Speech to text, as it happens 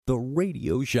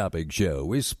Radio Shopping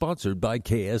Show is sponsored by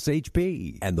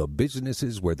KSHP and the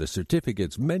businesses where the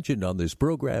certificates mentioned on this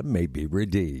program may be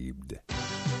redeemed.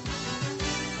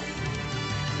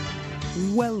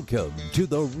 Welcome to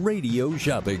the Radio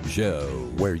Shopping Show,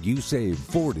 where you save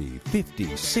 40, 50,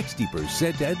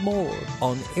 60% and more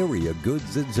on area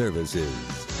goods and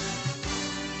services.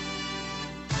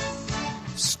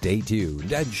 Stay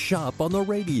tuned and shop on the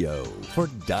radio for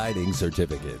dining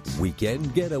certificates,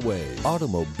 weekend getaway,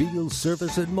 automobile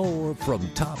service, and more from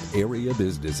top area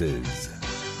businesses.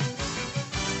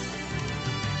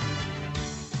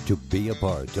 To be a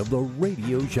part of the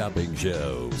Radio Shopping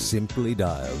Show, simply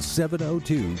dial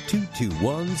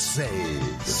 702-221-SAVE,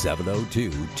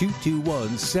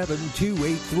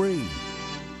 702-221-7283.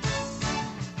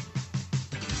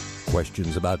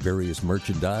 Questions about various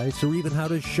merchandise or even how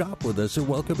to shop with us are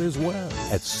welcome as well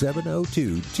at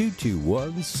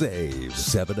 702-221-SAVE,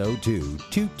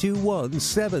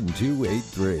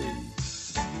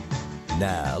 702-221-7283.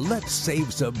 Now, let's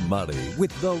save some money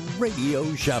with the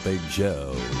Radio Shopping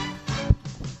Show.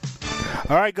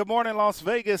 All right, good morning, Las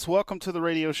Vegas. Welcome to the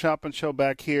Radio Shopping Show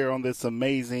back here on this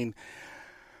amazing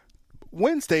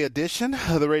Wednesday edition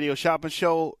of the Radio Shopping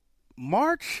Show.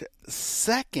 March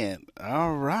 2nd.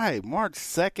 All right, March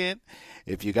 2nd.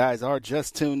 If you guys are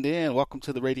just tuned in, welcome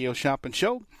to the Radio Shopping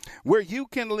Show, where you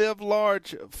can live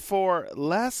large for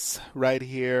less, right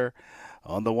here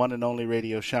on the one and only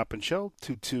Radio Shopping Show,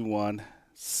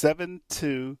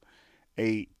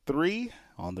 221-7283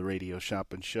 on the Radio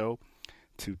Shopping Show,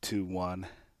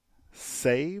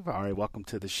 221-SAVE. All right, welcome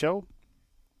to the show.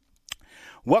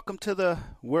 Welcome to the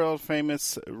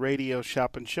world-famous Radio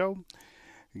Shopping Show,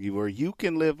 where you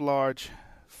can live large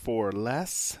for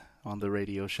less on the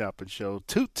Radio Shopping Show.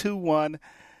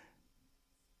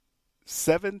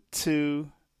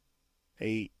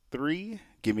 221-7283.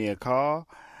 Give me a call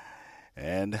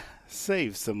and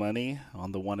save some money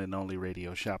on the one and only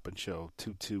Radio Shopping Show.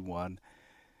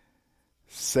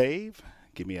 221-SAVE.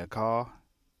 Give me a call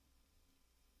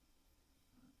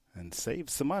and save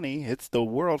some money. It's the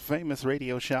world famous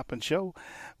Radio Shopping Show,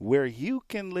 where you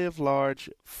can live large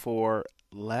for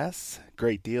less.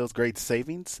 Great deals, great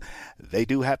savings. They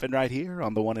do happen right here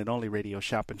on the one and only Radio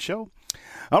Shopping Show.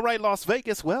 All right, Las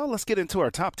Vegas. Well, let's get into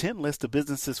our top 10 list of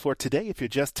businesses for today. If you're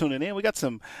just tuning in, we got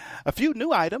a few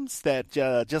new items that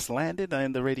just landed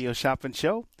in the Radio Shopping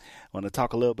Show. I want to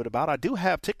talk a little bit about. I do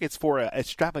have tickets for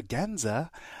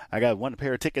Extravaganza. I got one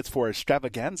pair of tickets for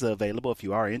Extravaganza available. If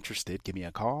you are interested, give me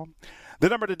a call. The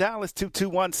number to dial is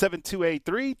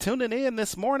 221-7283. Tuning in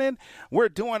this morning, we're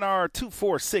doing our $2,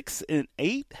 $4, $6, and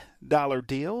 $8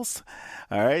 deals.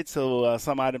 All right, so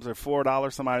some items are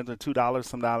 $4, some items are $2,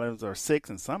 some items are $6,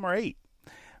 and some are $8.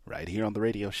 Right here on the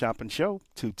Radio Shopping Show,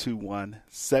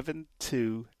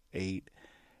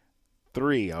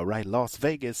 221-7283. All right, Las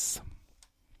Vegas.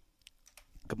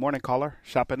 Good morning, caller.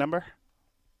 Shopping number?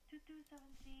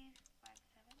 227357.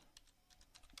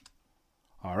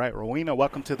 All right, Rowena,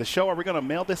 welcome to the show. Are we going to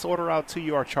mail this order out to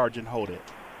you or charge and hold it?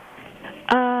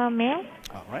 Mail.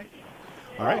 All right.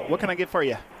 All right, what can I get for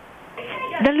you?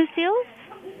 The Lucille's.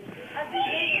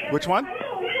 Which one?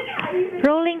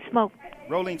 Rolling Smoke.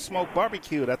 Rolling Smoke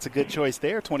Barbecue. That's a good choice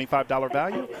there. $25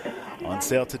 value. On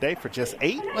sale today for just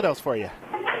 $8. What else for you?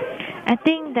 I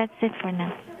think that's it for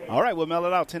now. All right, we'll mail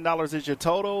it out. $10 is your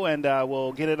total, and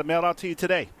we'll get it mailed out to you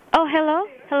today. Oh, hello?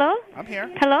 Hello? I'm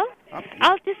here. Hello?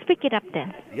 I'll just pick it up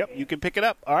then. Yep, you can pick it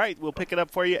up. All right, we'll pick it up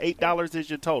for you. $8 is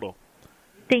your total.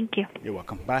 Thank you. You're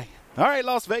welcome. Bye. All right,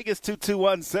 Las Vegas,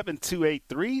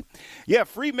 221-7283. Yeah,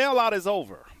 free mail out is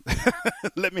over.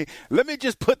 Let me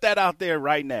just put that out there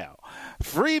right now.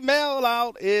 Free mail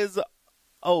out is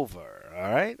over.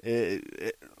 All right?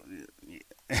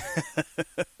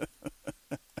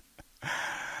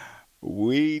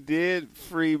 We did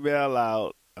free mail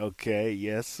out. Okay,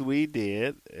 yes, we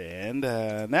did. And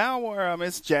now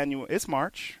it's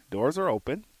March. Doors are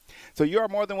open. So you are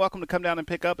more than welcome to come down and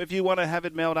pick up. If you want to have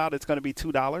it mailed out, it's going to be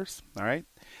 $2. All right.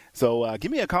 So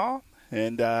give me a call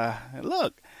and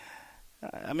look.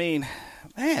 I mean,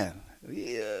 man,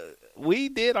 we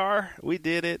did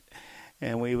it,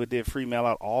 and we did free mail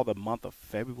out all the month of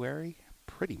February.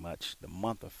 Pretty much the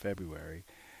month of February,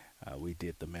 we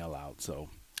did the mail out. So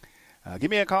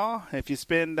give me a call if you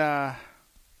spend.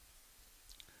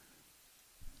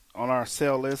 On our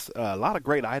sale list, a lot of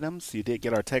great items. You did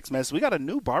get our text message. We got a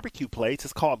new barbecue place.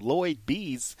 It's called Lloyd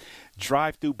B's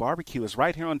Drive-Thru Barbecue. It's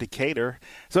right here on Decatur.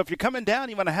 So if you're coming down,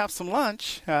 you want to have some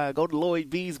lunch, go to Lloyd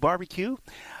B's Barbecue.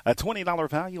 A $20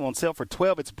 value on sale for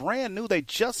 $12. It's brand new. They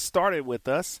just started with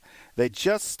us.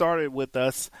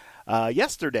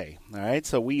 Yesterday. All right.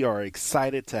 So we are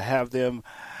excited to have them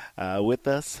with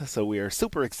us. So we are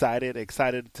super excited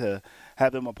to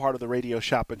have them a part of the Radio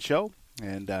Shopping Show.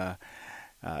 And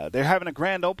they're having a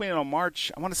grand opening on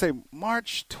March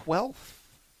 12th.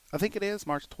 I think it is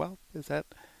March 12th.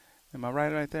 Am I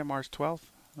right there? March 12th?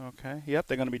 Okay. Yep,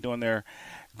 they're going to be doing their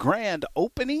grand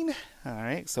opening. All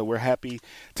right. So we're happy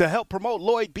to help promote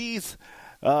Lloyd B's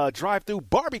drive-through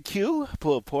barbecue,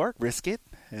 pulled pork, brisket,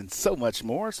 and so much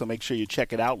more. So make sure you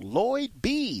check it out. Lloyd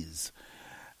B's.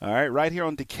 All right here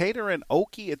on Decatur and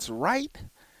Okie. It's right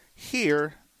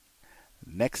here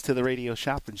next to the Radio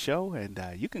Shopping Show. And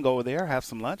you can go over there, have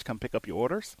some lunch, come pick up your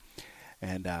orders,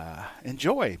 and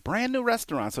enjoy. Brand new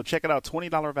restaurant. So check it out.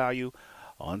 $20 value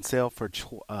on sale for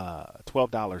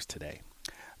 $12 today.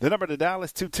 The number to dial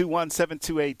is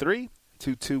 221-7283.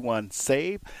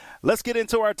 221-SAVE. Let's get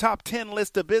into our top 10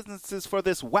 list of businesses for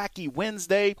this wacky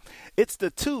Wednesday. It's the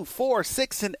 2, 4,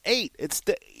 6, and 8. It's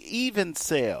the even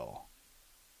sale.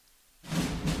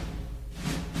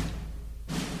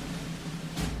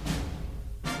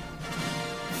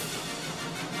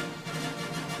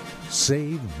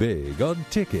 Save big on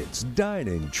tickets,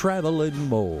 dining, travel, and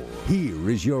more.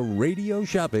 Here is your Radio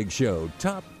Shopping Show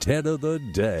Top 10 of the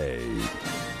day.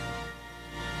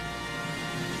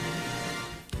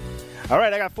 All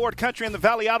right, I got Ford Country in the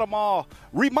Valley Auto Mall.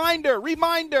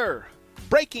 Reminder.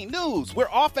 Breaking news. We're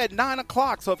off at 9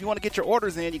 o'clock, so if you want to get your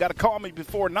orders in, you got to call me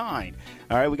before 9.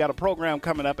 All right, we got a program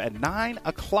coming up at 9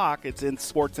 o'clock. It's in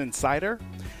Sports Insider.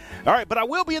 All right, but I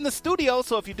will be in the studio,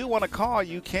 so if you do want to call,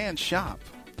 you can shop.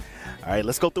 All right,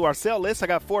 let's go through our sale list. I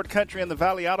got Ford Country in the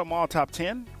Valley Auto Mall Top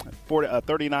 10,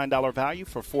 $39 value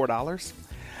for $4.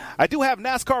 I do have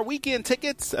NASCAR weekend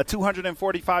tickets, a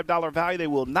 $245 value. They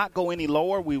will not go any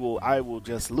lower. I will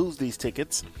just lose these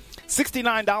tickets.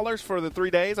 $69 for the 3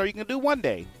 days, or you can do 1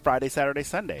 day, Friday, Saturday,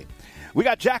 Sunday. We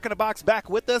got Jack in the Box back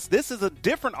with us. This is a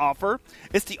different offer.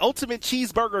 It's the Ultimate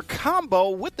Cheeseburger Combo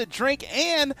with the drink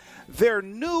and their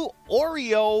new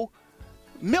Oreo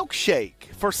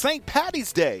milkshake for St.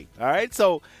 Patty's Day. All right,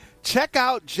 so check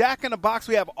out Jack in the Box.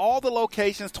 We have all the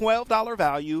locations, $12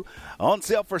 value, on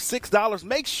sale for $6.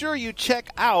 Make sure you check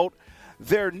out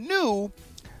their new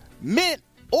mint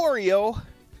Oreo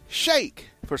shake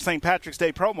for St. Patrick's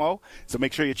Day promo. So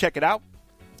make sure you check it out.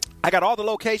 I got all the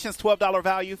locations, $12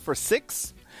 value for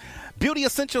 $6. Beauty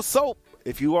Essential Soap.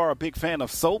 If you are a big fan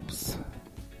of soaps,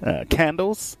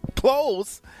 candles,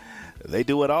 clothes, they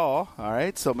do it all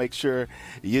right? So make sure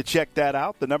you check that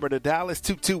out. The number to dial is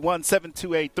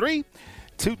 221-7283,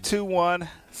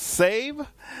 221-SAVE.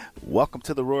 Welcome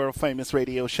to the Royal Famous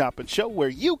Radio Shopping Show, where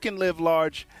you can live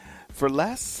large for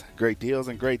less. Great deals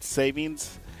and great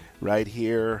savings right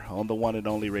here on the one and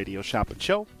only Radio Shopping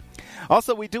Show.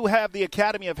 Also, we do have the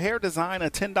Academy of Hair Design, a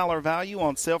 $10 value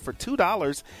on sale for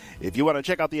 $2. If you want to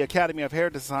check out the Academy of Hair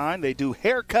Design, they do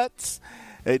haircuts.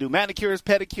 They do manicures,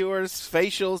 pedicures,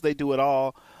 facials. They do it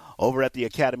all over at the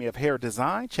Academy of Hair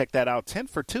Design. Check that out, 10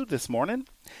 for 2 this morning.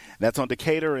 That's on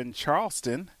Decatur and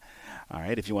Charleston. All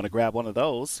right, if you want to grab one of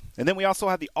those. And then we also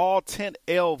have the All Tint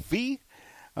LV.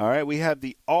 All right, we have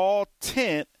the All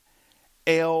Tint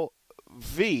LV.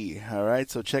 All right,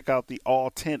 so check out the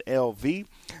All Tint LV.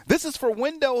 This is for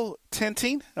window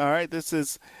tinting. All right, this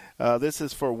is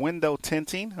for window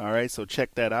tinting. All right, so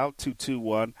check that out,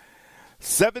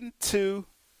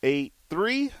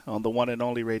 221-7283 on the one and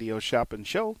only Radio Shopping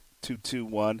Show,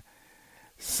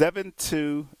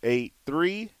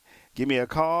 221-7283. Give me a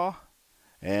call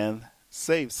and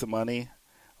save some money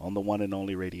on the one and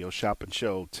only Radio Shopping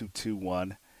Show,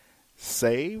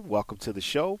 221-SAVE. Welcome to the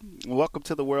show. Welcome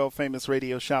to the world famous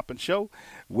Radio Shopping Show,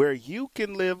 where you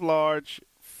can live large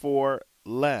for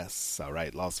less. All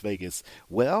right, Las Vegas.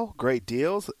 Well, great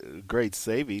deals, great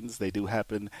savings. They do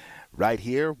happen right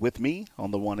here with me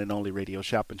on the one and only Radio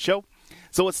Shopping Show.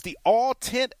 So it's the All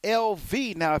Tint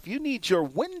LV. Now, if you need your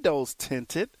windows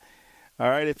tinted, all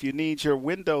right, if you need your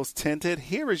windows tinted,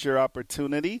 here is your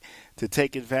opportunity to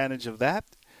take advantage of that.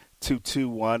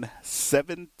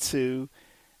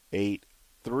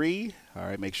 221-7283. All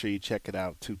right, make sure you check it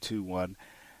out.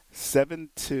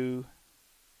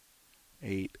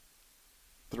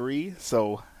 221-7283.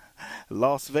 So,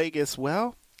 Las Vegas,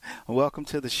 well, welcome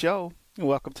to the show.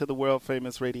 Welcome to the world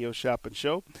famous Radio Shopping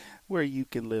Show, where you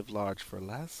can live large for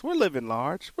less. We're living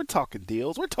large. We're talking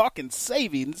deals. We're talking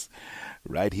savings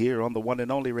right here on the one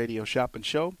and only Radio Shopping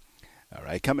Show. All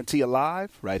right, coming to you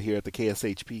live right here at the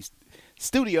KSHP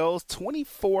Studios,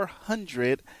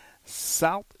 2400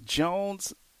 South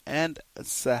Jones and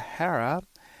Sahara,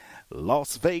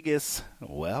 Las Vegas.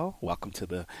 Well, welcome to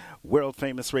the world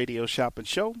famous Radio Shopping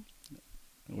Show.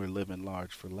 We're living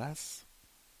large for less.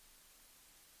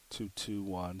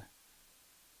 221-7283.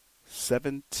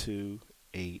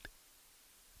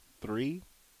 833.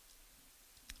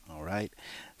 All right.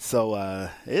 So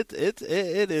it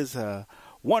is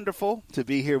wonderful to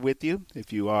be here with you.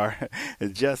 If you are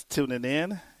just tuning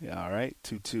in, all right,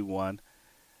 221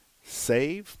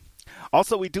 SAVE.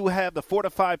 Also, we do have the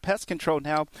Fortified Pest Control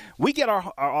now. We get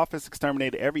our office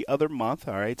exterminated every other month,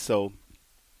 all right? So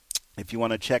if you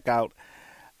want to check out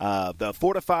the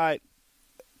Fortified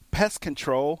Pest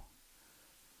Control,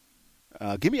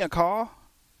 give me a call,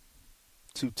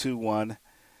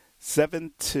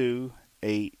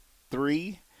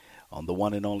 221-7283 on the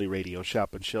one and only Radio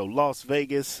Shopping Show, Las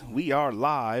Vegas. We are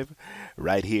live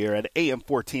right here at AM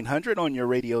 1400 on your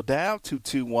radio dial,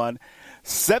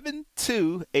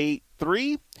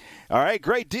 221-7283. All right,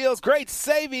 great deals, great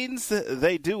savings.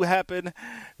 They do happen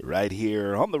right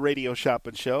here on the Radio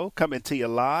Shopping Show, coming to you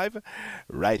live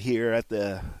right here at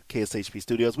the KSHP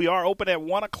studios. We are open at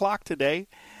 1 o'clock today.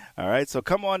 All right, so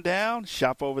come on down,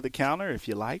 shop over the counter if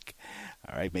you like.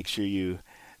 All right, make sure you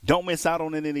don't miss out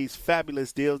on any of these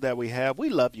fabulous deals that we have. We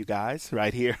love you guys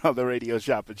right here on the Radio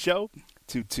Shopping Show,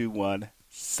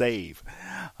 221-SAVE.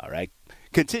 All right,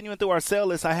 continuing through our sale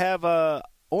list, I have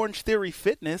Orange Theory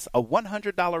Fitness, a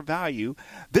 $100 value.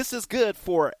 This is good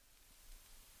for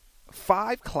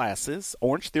 5 classes,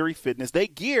 Orange Theory Fitness. They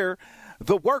gear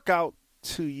the workout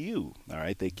to you. All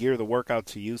right, they gear the workout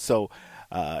to you. So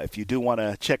if you do want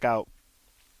to check out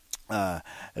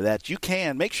that, you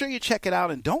can. Make sure you check it out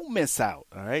and don't miss out.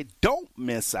 All right, don't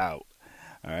miss out.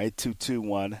 All right,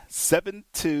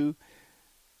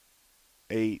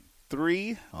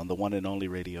 221-7283 on the one and only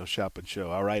Radio Shopping Show.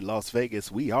 All right, Las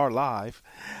Vegas, we are live.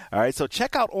 All right, so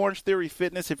check out Orange Theory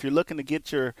Fitness if you're looking to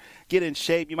get in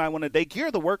shape. You might want to. They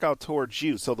gear the workout towards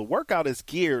you, so the workout is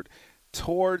geared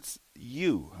towards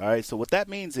you. All right, so what that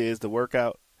means is the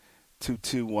workout,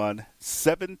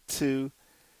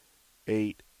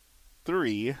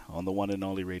 221-7283 on the one and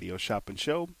only Radio Shopping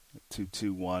Show,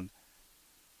 221-83.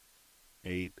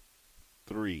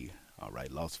 All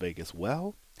right, Las Vegas.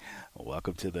 Well,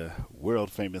 welcome to the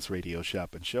world famous Radio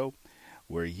Shopping Show,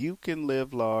 where you can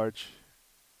live large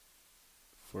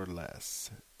for less.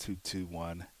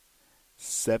 221-7283.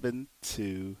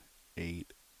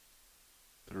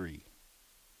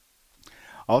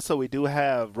 Also, we do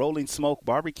have Rolling Smoke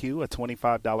Barbecue, a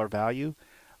 $25 value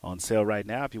on sale right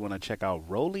now. If you want to check out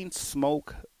Rolling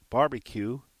Smoke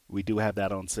Barbecue, we do have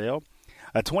that on sale.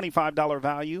 A $25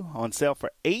 value on sale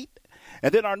for 8.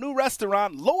 And then our new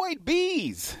restaurant, Lloyd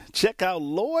B's. Check out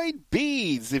Lloyd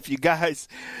B's. If you guys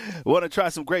want to try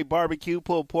some great barbecue,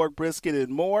 pulled pork, brisket, and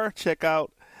more, check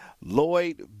out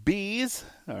Lloyd B's.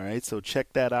 All right, so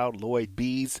check that out. Lloyd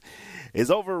B's is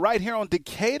over right here on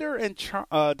Decatur and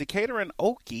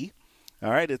Oakey.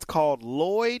 All right, it's called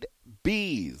Lloyd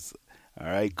B's. All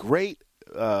right, great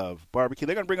barbecue.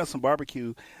 They're going to bring us some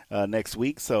barbecue next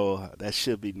week, so that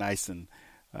should be nice and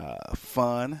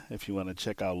fun if you want to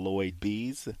check out Lloyd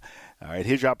B's. All right,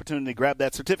 here's your opportunity to grab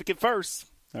that certificate first.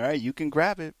 All right, you can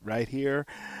grab it right here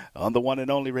on the one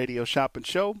and only Radio Shopping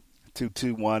Show,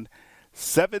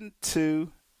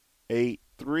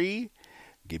 221-7283.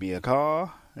 Give me a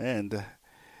call and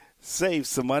save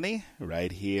some money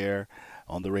right here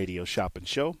on the Radio Shopping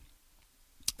Show.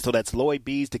 So that's Lloyd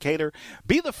B's, Decatur.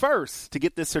 Be the first to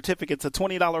get this certificate. It's a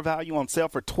 $20 value on sale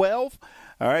for 12.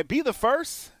 All right, be the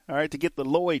first, all right, to get the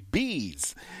Lloyd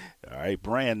B's. All right,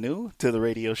 brand new to the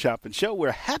Radio Shopping Show. We're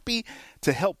happy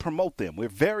to help promote them. We're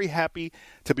very happy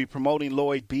to be promoting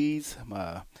Lloyd B's.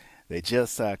 They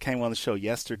just came on the show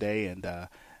yesterday, and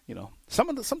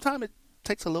sometimes it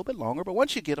takes a little bit longer, but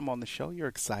once you get them on the show, you're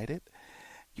excited.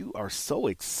 You are so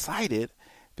excited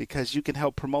because you can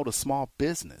help promote a small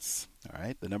business. All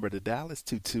right, the number to dial is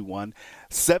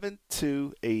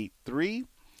 221-7283,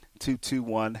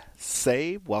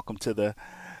 221-SAVE. Welcome to the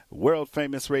world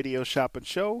famous Radio Shopping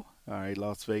Show. All right,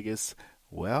 Las Vegas.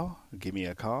 Well, give me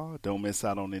a call. Don't miss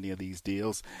out on any of these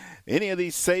deals. Any of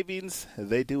these savings,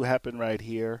 they do happen right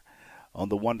here on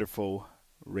the wonderful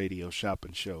Radio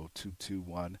Shopping Show,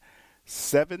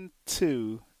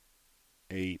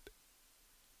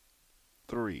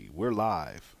 221-7283. We're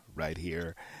live right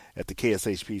here at the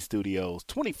KSHP studios,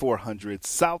 2400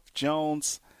 South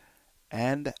Jones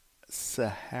and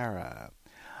Sahara.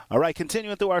 All right,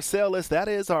 continuing through our sale list, that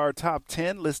is our top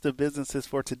 10 list of businesses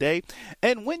for today.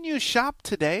 And when you shop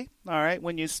today, all right,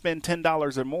 when you spend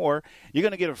 $10 or more, you're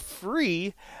going to get a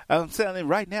free, I'm selling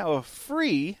right now, a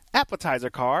free appetizer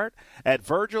card at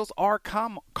Virgil's or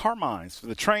Carmine's for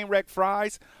the train wreck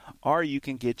fries, or you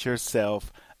can get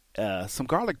yourself some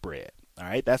garlic bread. All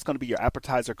right, that's going to be your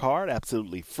appetizer card,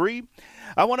 absolutely free.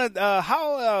 I want to,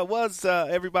 how was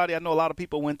everybody? I know a lot of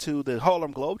people went to the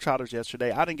Harlem Globetrotters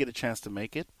yesterday. I didn't get a chance to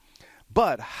make it,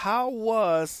 But how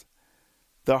was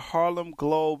the Harlem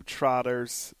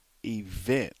Globetrotters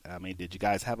event? I mean, did you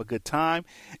guys have a good time?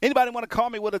 Anybody want to call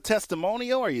me with a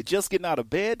testimonial? Are you just getting out of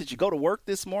bed? Did you go to work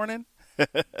this morning?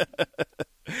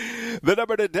 The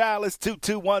number to dial is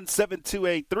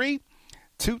 221-7283,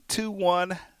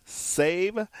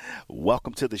 221-SAVE.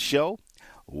 Welcome to the show.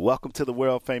 Welcome to the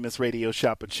world-famous radio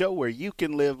shopping show where you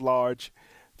can live large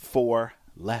for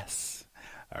less.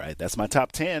 All right, that's my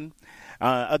top 10.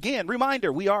 Again,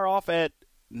 reminder, we are off at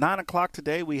 9 o'clock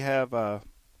today. We have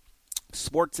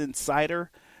Sports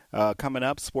Insider coming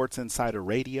up, Sports Insider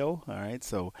Radio. All right,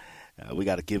 so we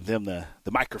got to give them the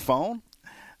microphone.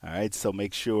 All right, so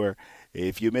make sure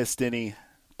if you missed any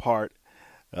part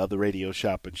of the radio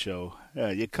shopping show,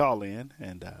 you call in,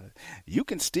 and you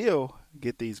can still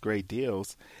get these great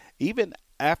deals even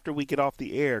after we get off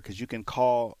the air, because you can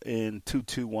call in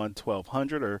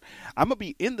 221-1200, or I'm going to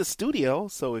be in the studio,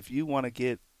 so if you want to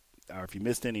get, or if you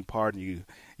missed any part and you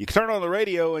turn on the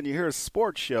radio and you hear a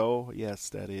sports show, yes,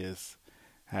 that is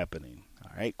happening.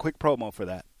 All right, quick promo for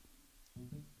that.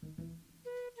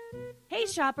 Hey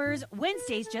shoppers,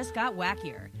 Wednesdays just got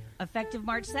wackier. Effective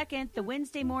March 2nd, the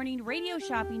Wednesday morning radio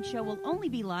shopping show will only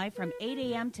be live from 8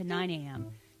 a.m. to 9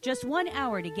 a.m. Just 1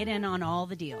 hour to get in on all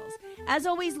the deals. As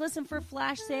always, listen for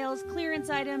flash sales,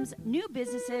 clearance items, new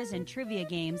businesses, and trivia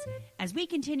games as we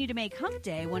continue to make Hump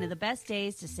Day one of the best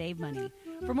days to save money.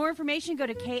 For more information, go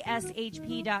to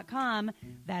kshp.com.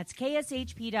 That's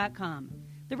kshp.com.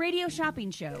 The radio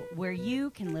shopping show where you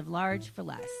can live large for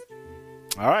less.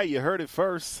 All right, you heard it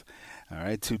first. All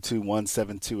right,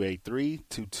 221-7283,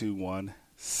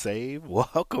 221-SAVE.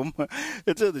 Welcome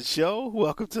to the show.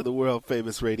 Welcome to the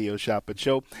world-famous radio shopping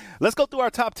show. Let's go through our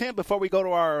top 10 before we go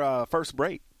to our first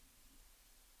break.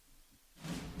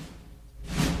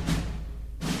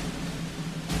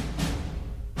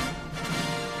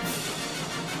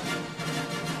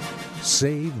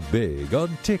 Save big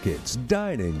on tickets,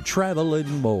 dining, travel,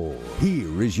 and more.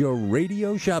 Here is your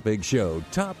radio shopping show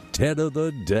top 10 of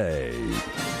the day.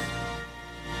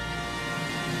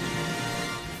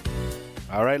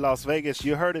 All right, Las Vegas,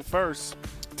 you heard it first.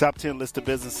 Top 10 list of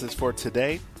businesses for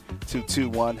today,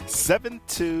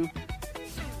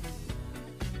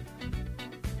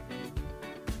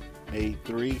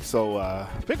 221-7283. So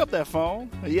pick up that phone.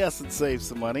 Yes, and save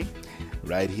some money.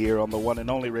 Right here on the one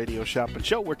and only radio shopping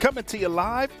show. We're coming to you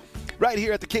live right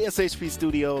here at the KSHP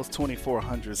Studios,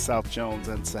 2400 South Jones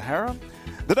and Sahara.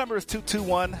 The number is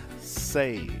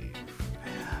 221-SAVE.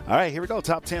 All right, here we go.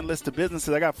 Top 10 list of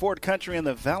businesses. I got Ford Country in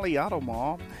the Valley Auto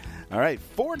Mall. All right,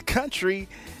 Ford Country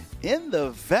in the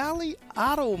Valley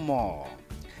Auto Mall.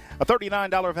 A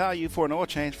 $39 value for an oil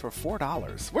change for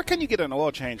 $4. Where can you get an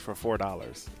oil change for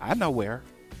 $4? I know where.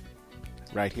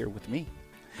 Right here with me.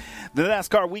 The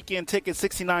NASCAR Weekend ticket,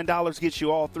 $69 gets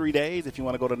you all 3 days. If you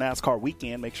want to go to NASCAR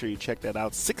Weekend, make sure you check that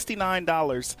out.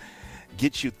 $69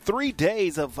 gets you 3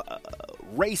 days of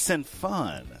racing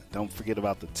fun. Don't forget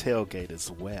about the tailgate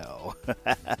as well.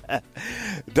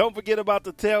 Don't forget about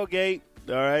the tailgate.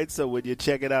 All right, so when you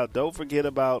check it out, don't forget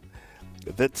about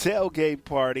the tailgate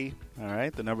party. All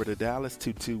right, the number to dial is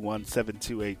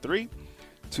 221-7283,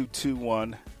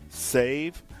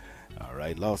 221-SAVE. All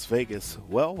right, Las Vegas.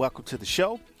 Well, welcome to the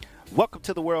show. Welcome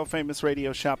to the world-famous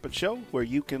radio shopping show where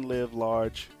you can live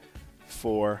large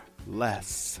for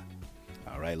less.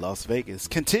 All right, Las Vegas.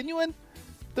 Continuing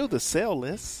through the sale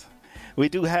list, we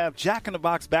do have Jack in the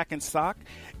Box back in stock.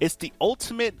 It's the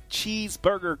ultimate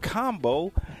cheeseburger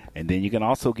combo, and then you can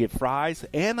also get fries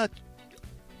and a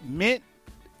mint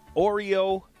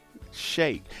Oreo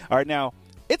shake. All right, now,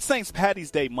 it's St.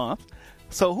 Patty's Day month,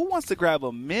 so who wants to grab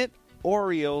a mint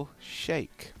Oreo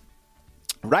shake?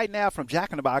 Right now from Jack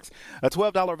in the Box, a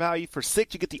 $12 value for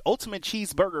 6. You get the ultimate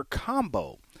cheeseburger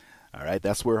combo. All right,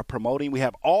 that's what we're promoting. We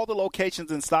have all the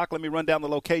locations in stock. Let me run down the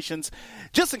locations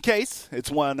just in case it's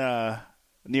one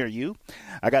near you.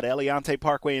 I got Eliante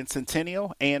Parkway in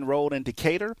Centennial, Ann Road in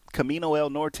Decatur, Camino El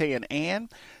Norte in Ann,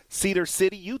 Cedar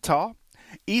City, Utah,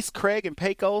 East Craig and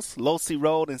Pecos, Losee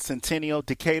Road in Centennial,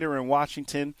 Decatur and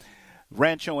Washington,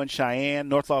 Rancho and Cheyenne,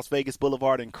 North Las Vegas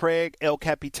Boulevard and Craig, El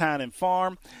Capitan and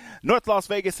Farm, North Las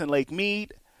Vegas and Lake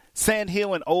Mead, Sand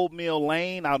Hill and Old Mill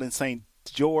Lane out in St.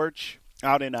 George,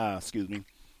 out in,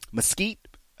 Mesquite.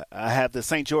 I have the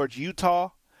St. George,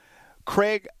 Utah,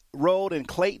 Craig Road in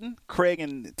Clayton, Craig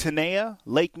and Tenaya,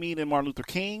 Lake Mead and Martin Luther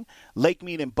King, Lake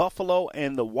Mead in Buffalo,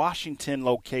 and the Washington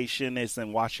location is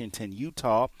in Washington,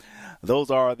 Utah.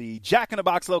 Those are the Jack in the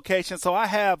Box locations. So I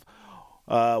have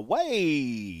I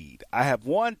have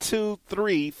 1, 2,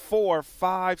 3, 4,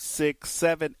 5, 6,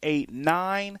 7, 8,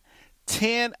 9,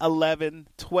 10, 11,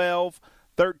 12,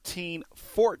 13,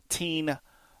 14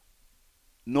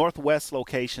 Northwest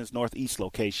locations, Northeast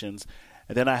locations,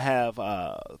 and then I have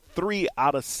 3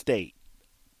 out of state,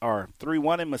 or 3,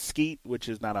 one in Mesquite, which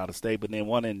is not out of state, but then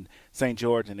one in St.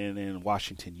 George, and then in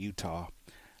Washington, Utah.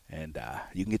 And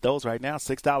you can get those right now,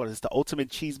 $6. It's the ultimate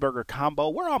cheeseburger combo.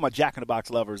 Where are all my Jack in the Box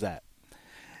lovers at?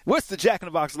 What's the Jack in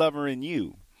the Box lover in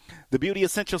you? The Beauty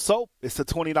Essential Soap, it's a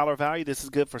 $20 value. This is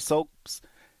good for soaps,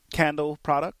 candle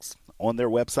products on their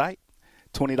website.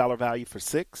 $20 value for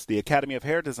 6. The Academy of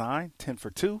Hair Design, 10 for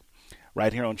 2.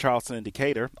 Right here on Charleston and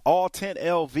Decatur. All 10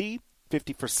 LV,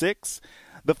 50 for 6.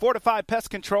 The Fortified Pest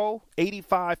Control,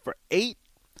 85 for 8.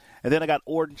 And then I got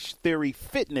Orange Theory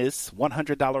Fitness,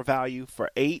 $100 value for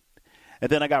 8. And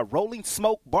then I got Rolling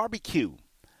Smoke Barbecue,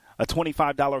 a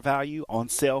 $25 value on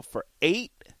sale for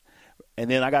 8. And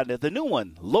then I got the new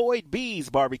one, Lloyd B's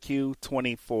Barbecue,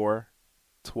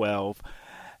 $24.12.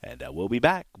 And we'll be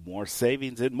back. More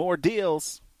savings and more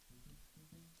deals.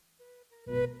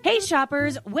 Hey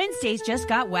shoppers, Wednesdays just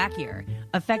got wackier.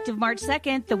 Effective March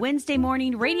 2nd, the Wednesday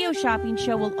morning radio shopping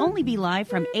show will only be live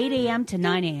from 8 a.m. to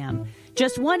 9 a.m.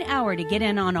 Just 1 hour to get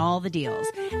in on all the deals.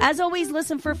 As always,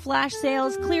 listen for flash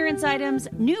sales, clearance items,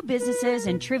 new businesses,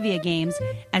 and trivia games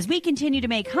as we continue to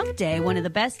make Hump Day one of the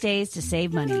best days to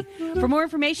save money. For more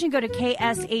information, go to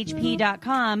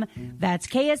kshp.com. That's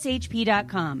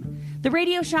kshp.com. The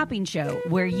radio shopping show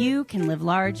where you can live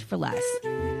large for less.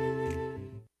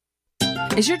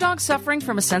 Is your dog suffering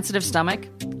from a sensitive stomach?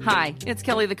 Hi, it's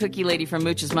Kelly the Cookie Lady from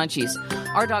Mooch's Munchies.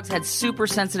 Our dogs had super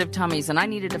sensitive tummies, and I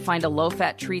needed to find a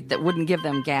low-fat treat that wouldn't give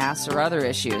them gas or other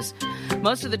issues.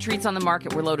 Most of the treats on the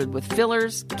market were loaded with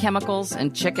fillers, chemicals,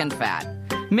 and chicken fat.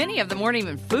 Many of them weren't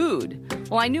even food.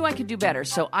 Well, I knew I could do better,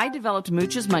 so I developed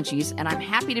Mooch's Munchies, and I'm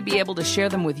happy to be able to share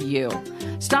them with you.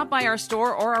 Stop by our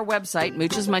store or our website,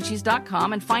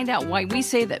 moochesmunchies.com, and find out why we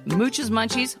say that Mooch's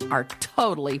Munchies are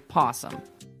totally pawsome.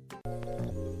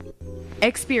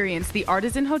 Experience the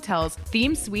Artisan Hotel's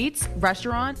themed suites,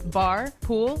 restaurant, bar,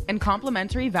 pool, and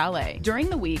complimentary valet. During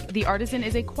the week, the Artisan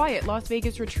is a quiet Las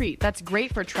Vegas retreat that's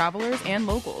great for travelers and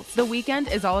locals. The weekend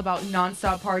is all about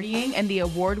nonstop partying and the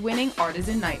award-winning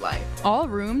Artisan nightlife. All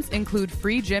rooms include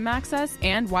free gym access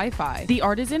and Wi-Fi. The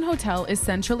Artisan Hotel is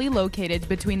centrally located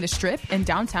between the Strip and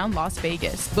downtown Las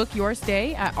Vegas. Book your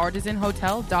stay at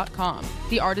artisanhotel.com.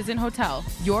 The Artisan Hotel,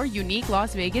 your unique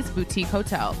Las Vegas boutique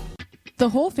hotel. The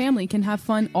whole family can have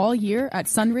fun all year at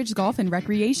Sunridge Golf and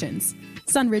Recreations.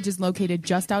 Sunridge is located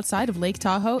just outside of Lake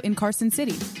Tahoe in Carson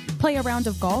City. Play a round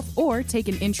of golf or take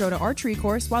an intro to archery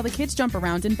course while the kids jump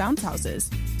around in bounce houses.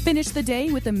 Finish the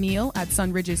day with a meal at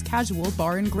Sunridge's Casual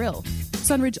Bar and Grill.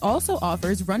 Sunridge also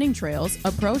offers running trails,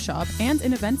 a pro shop, and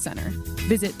an event center.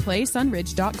 Visit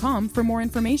playsunridge.com for more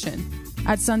information.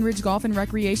 At Sunridge Golf and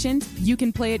Recreations, you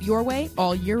can play it your way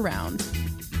all year round.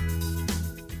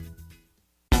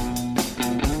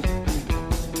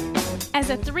 As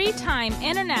a 3-time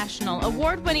international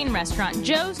award-winning restaurant,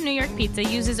 Joe's New York Pizza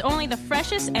uses only the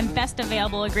freshest and best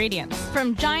available ingredients.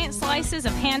 From giant slices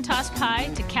of hand-tossed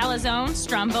pie to calzone,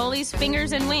 strombolis,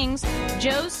 fingers, and wings,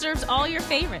 Joe's serves all your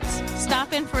favorites.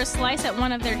 Stop in for a slice at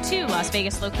one of their 2 Las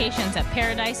Vegas locations at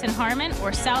Paradise and Harmon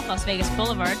or South Las Vegas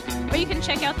Boulevard, or you can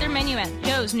check out their menu at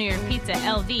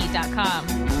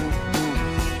joesnewyorkpizzalv.com.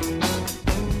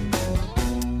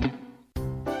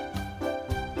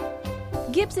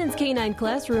 Gibson's Canine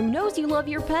Classroom knows you love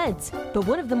your pets, but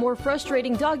one of the more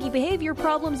frustrating doggy behavior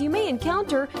problems you may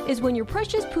encounter is when your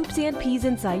precious poops and pees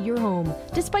inside your home,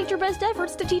 despite your best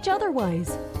efforts to teach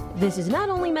otherwise. This is not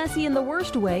only messy in the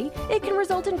worst way, it can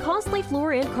result in costly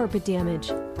floor and carpet damage.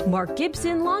 Mark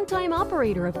Gibson, longtime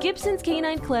operator of Gibson's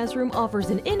Canine Classroom, offers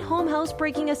an in-home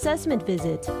housebreaking assessment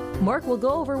visit. Mark will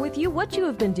go over with you what you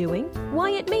have been doing, why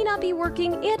it may not be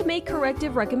working, and make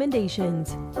corrective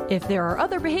recommendations. If there are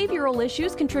other behavioral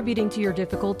issues contributing to your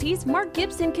difficulties, Mark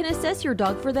Gibson can assess your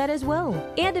dog for that as well,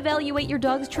 and evaluate your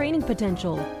dog's training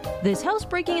potential. This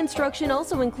housebreaking instruction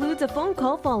also includes a phone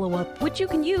call follow-up, which you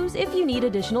can use if you need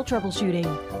additional troubleshooting.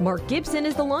 Mark Gibson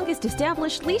is the longest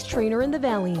established leash trainer in the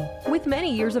Valley, with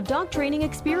many years of dog training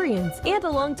experience and a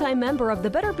longtime member of the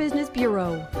Better Business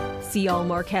Bureau. See all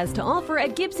Mark has to offer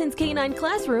at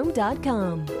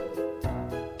Gibson'sCanineClassroom.com.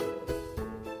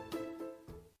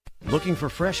 Looking for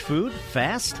fresh food?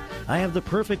 Fast? I have the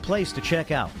perfect place to check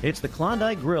out. It's the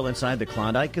Klondike Grill inside the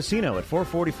Klondike Casino at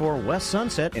 444 West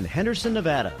Sunset in Henderson,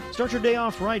 Nevada. Start your day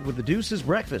off right with the Deuce's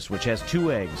Breakfast, which has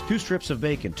 2 eggs, 2 strips of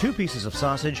bacon, 2 pieces of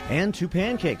sausage, and 2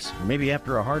 pancakes. Or maybe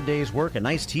after a hard day's work, a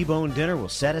nice T-bone dinner will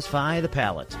satisfy the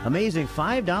palate. Amazing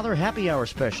 $5 happy hour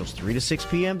specials, 3 to 6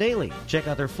 p.m. daily. Check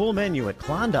out their full menu at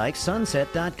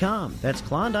KlondikeSunset.com. That's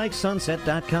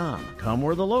KlondikeSunset.com. Come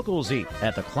where the locals eat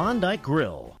at the Klondike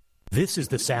Grill. This is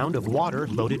the sound of water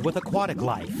loaded with aquatic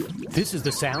life. This is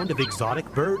the sound of exotic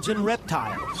birds and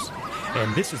reptiles.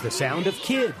 And this is the sound of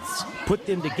kids. Put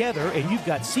them together and you've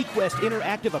got SeaQuest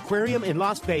Interactive Aquarium in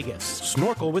Las Vegas.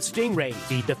 Snorkel with stingrays,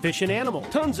 feed the fish and animal,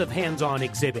 tons of hands-on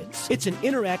exhibits. It's an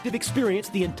interactive experience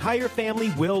the entire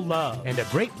family will love. And a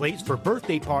great place for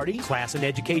birthday parties, class and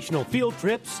educational field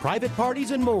trips, private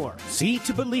parties, and more. See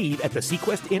to believe at the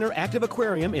SeaQuest Interactive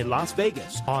Aquarium in Las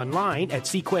Vegas. Online at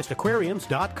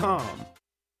SeaQuestAquariums.com.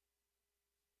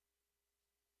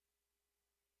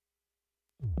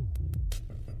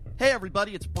 Hey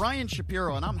everybody, it's Brian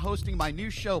Shapiro, and I'm hosting my new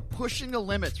show, Pushing the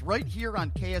Limits, right here on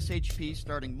KSHP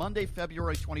starting Monday,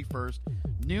 February 21st,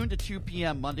 noon to 2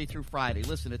 p.m., Monday through Friday.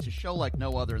 Listen, it's a show like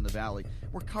no other in the Valley.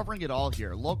 We're covering it all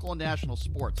here, local and national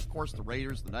sports, of course, the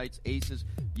Raiders, the Knights, Aces,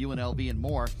 UNLV, and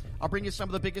more. I'll bring you some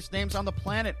of the biggest names on the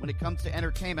planet when it comes to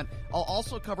entertainment. I'll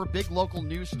also cover big local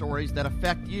news stories that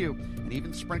affect you, and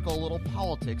even sprinkle a little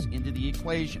politics into the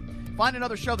equation. Find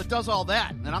another show that does all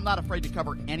that, and I'm not afraid to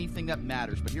cover anything that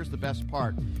matters. But here's the best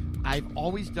part. I've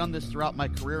always done this throughout my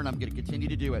career, and I'm going to continue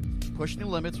to do it. Push New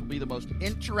Limits will be the most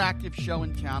interactive show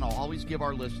in town. I'll always give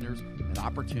our listeners an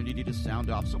opportunity to sound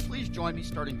off. So please join me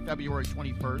starting February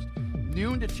 21st,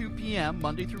 noon to 2 p.m.,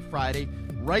 Monday through Friday,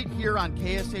 right here on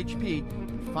KSHP,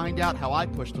 and find out how I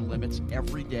push the limits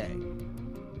every day.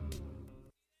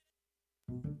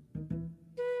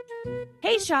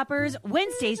 Hey shoppers,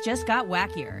 Wednesdays just got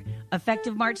wackier.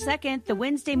 Effective March 2nd, the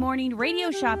Wednesday morning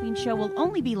radio shopping show will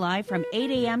only be live from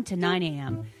 8 a.m. to 9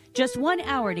 a.m. Just 1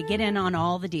 hour to get in on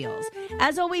all the deals.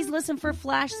 As always, listen for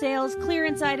flash sales,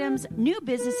 clearance items, new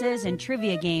businesses, and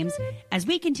trivia games as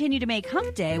we continue to make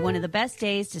Hump Day one of the best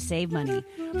days to save money.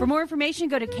 For more information,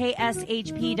 go to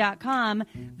kshp.com.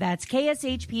 That's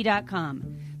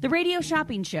kshp.com. The radio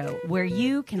shopping show where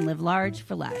you can live large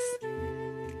for less.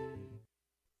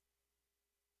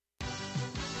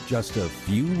 Just a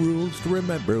few rules to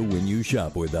remember when you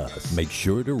shop with us. Make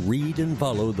sure to read and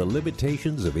follow the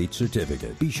limitations of each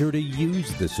certificate. Be sure to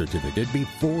use the certificate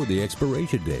before the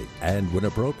expiration date. And when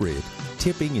appropriate,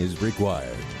 tipping is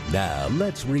required. Now,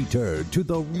 let's return to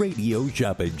the Radio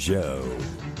Shopping Show.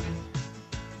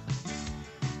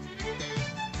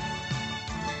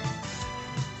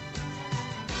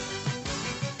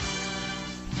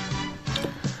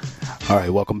 All right,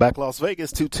 welcome back, Las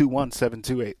Vegas.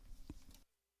 221-728.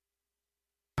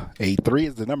 83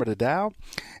 is the number to dial.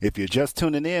 If you're just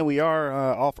tuning in, we are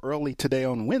off early today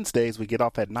on Wednesdays. We get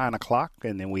off at 9 o'clock,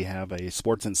 and then we have a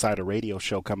Sports Insider radio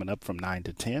show coming up from 9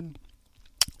 to 10.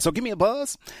 So give me a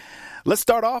buzz. Let's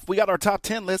start off. We got our top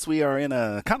 10 list. We are in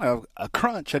a kind of a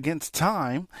crunch against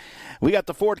time. We got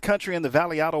the Ford Country in the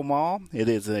Valley Auto Mall. It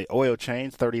is an oil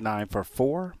change, $39 for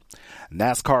 4.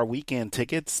 NASCAR weekend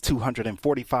tickets,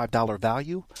 $245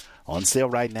 value. On sale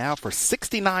right now for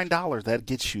 $69. That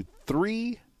gets you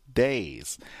 3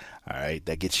 days. All right,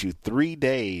 that gets you 3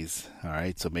 days. All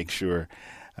right, so make sure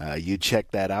you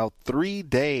check that out. 3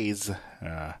 days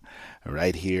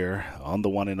right here on the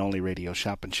one and only Radio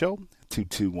Shopping Show.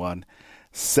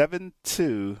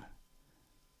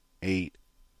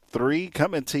 221-7283.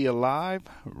 Coming to you live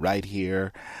right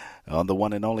here on the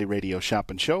one and only Radio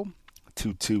Shopping Show.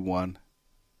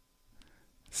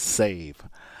 221-SAVE.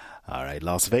 All right,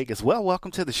 Las Vegas. Well,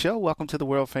 welcome to the show. Welcome to the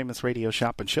world-famous Radio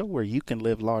Shopping Show where you can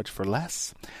live large for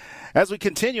less. As we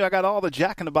continue, I got all the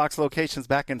Jack in the Box locations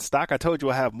back in stock. I told you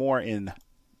we'll have more in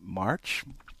March.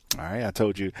 All right, I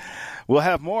told you we'll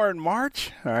have more in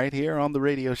March. All right, here on the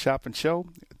Radio Shopping Show,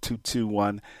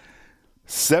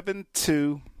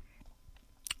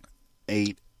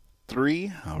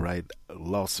 221-7283. All right,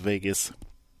 Las Vegas.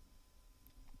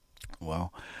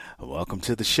 Well, welcome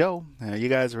to the show. Are you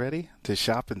guys ready to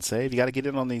shop and save? You got to get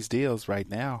in on these deals right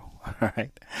now. All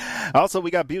right. Also, we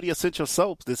got Beauty Essential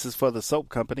Soaps. This is for the soap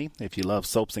company. If you love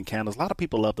soaps and candles, a lot of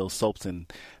people love those soaps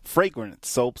and fragrant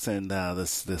soaps and the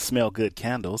smell good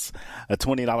candles. A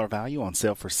 $20 value on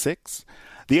sale for 6.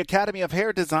 The Academy of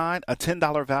Hair Design, a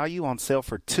 $10 value on sale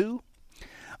for 2.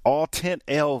 All Tint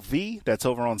LV, that's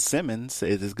over on Simmons.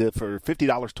 It is good for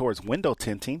 $50 towards window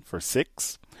tinting for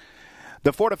 6.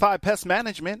 The Fortified Pest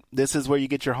Management, this is where you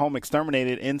get your home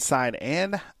exterminated inside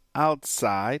and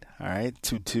outside. All right,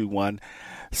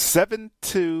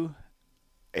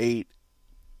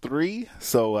 221-7283.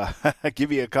 So give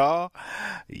me a call.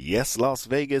 Yes, Las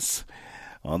Vegas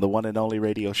on the one and only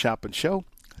Radio Shopping Show,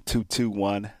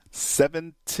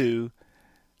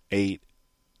 221-7283.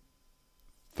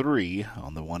 3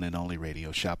 on the one and only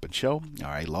Radio Shop and Show. All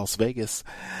right, Las Vegas.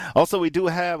 Also, we do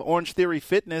have Orange Theory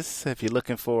Fitness. If you're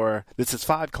looking for, this is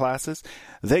 5 classes.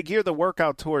 They gear the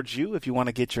workout towards you. If you want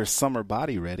to get your summer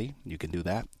body ready, you can do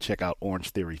that. Check out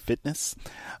Orange Theory Fitness.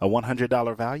 A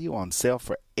 $100 value on sale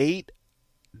for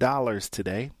 $8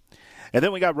 today. And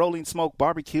then we got Rolling Smoke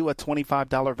Barbecue, a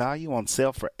 $25 value on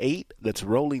sale for $8. That's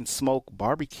Rolling Smoke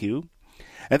Barbecue.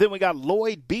 And then we got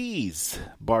Lloyd B's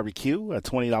Barbecue, a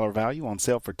 $20 value on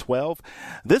sale for $12.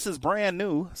 This is brand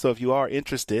new, so if you are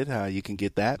interested, you can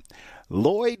get that.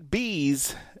 Lloyd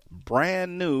B's,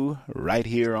 brand new, right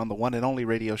here on the one and only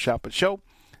Radio Shop and Show,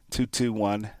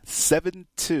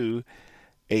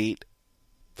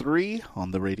 221-7283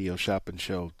 on the Radio Shop and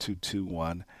Show,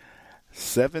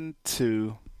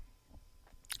 221-7283.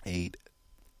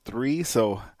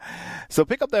 So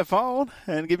pick up that phone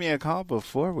and give me a call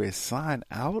before we sign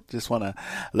out. Just want to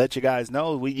let you guys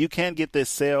know you can get this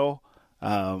sale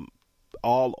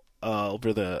all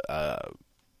over the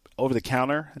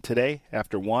counter today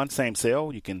after 1. Same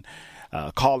sale. You can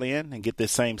call in and get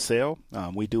this same sale.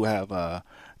 We do have a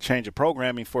change of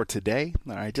programming for today.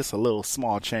 All right, just a little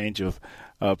small change of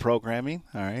programming.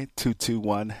 All right,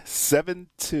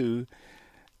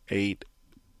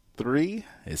 221-7283.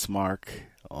 It's Mark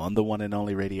on the one and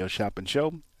only Radio Shop and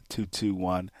Show,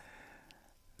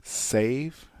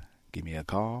 221-SAVE. Give me a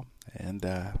call, and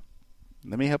let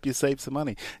me help you save some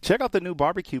money. Check out the new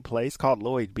barbecue place called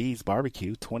Lloyd B's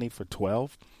Barbecue, 20 for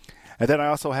 $12. And then I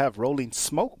also have Rolling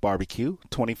Smoke Barbecue,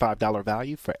 $25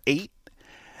 value for $8.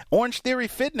 Orange Theory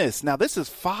Fitness. Now, this is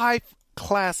 5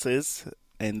 classes,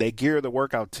 and they gear the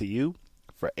workout to you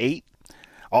for $8.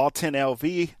 All 10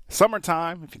 LV.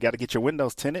 Summertime, if you got to get your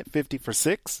windows tinted, 50 for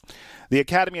 $6. The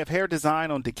Academy of Hair Design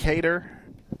on Decatur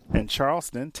and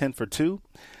Charleston, 10 for $2.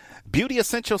 Beauty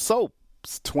Essential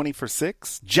Soaps, 20 for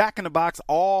 $6. Jack in the Box,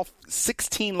 all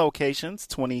 16 locations,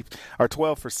 12 for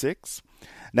 $6.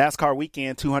 NASCAR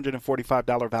Weekend,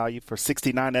 $245 value for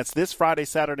 $69. That's this Friday,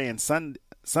 Saturday, and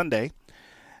Sunday.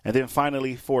 And then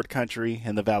finally, Ford Country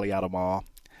in the Valley Auto Mall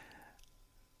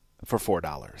for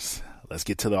 $4. Let's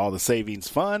get to all the savings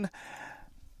fun.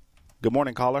 Good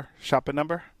morning, caller. Shopping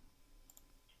number?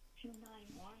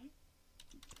 291.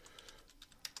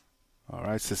 All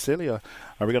right, Cecilia,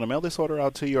 are we going to mail this order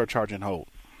out to you or charge and hold?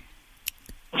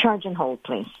 Charge and hold,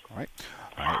 please. All right.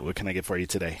 What can I get for you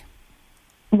today?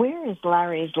 Where is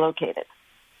Larry's located?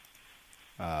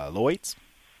 Lloyd's.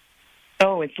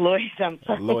 Oh, it's Lloyd's. I'm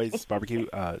sorry. Lloyd's Barbecue,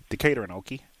 Decatur and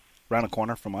Okie, around the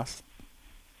corner from us.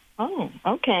 Oh,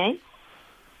 okay.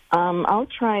 I'll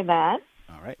try that.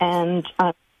 All right. And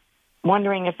I'm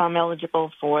wondering if I'm eligible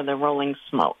for the Rolling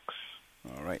Smokes.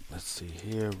 All right. Let's see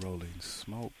here. Rolling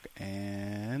Smoke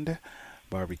and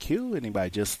Barbecue. Anybody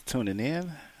just tuning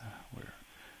in? We're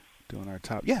doing our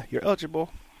top. Yeah, you're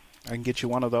eligible. I can get you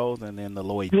one of those, and then the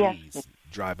Lloyd B's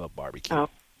Drive-Up Barbecue. Oh,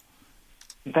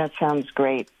 that sounds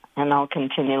great. And I'll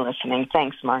continue listening.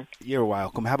 Thanks, Mark. You're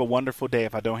welcome. Have a wonderful day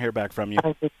if I don't hear back from you.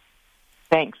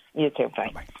 Thanks. You too.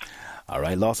 Bye. Bye. All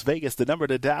right, Las Vegas, the number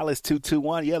to dial is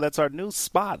 221. Yeah, that's our new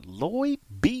spot, Lloyd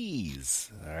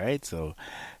B's. All right, so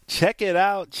check it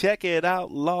out,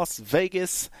 Las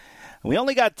Vegas. We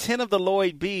only got 10 of the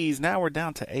Lloyd B's. Now we're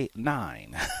down to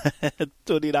 9.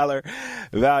 $20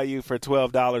 value for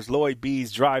 $12. Lloyd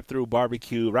B's drive-through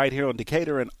barbecue right here on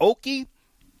Decatur and Okie.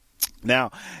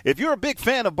 Now, if you're a big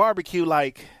fan of barbecue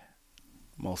like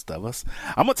most of us,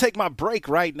 I'm going to take my break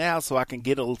right now so I can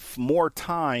get more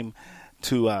time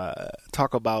to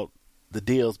talk about the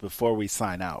deals before we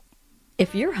sign out.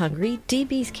 If you're hungry,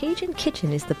 DB's Cajun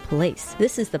Kitchen is the place.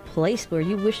 This is the place where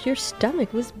you wish your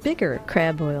stomach was bigger.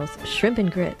 Crab boils, shrimp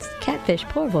and grits, catfish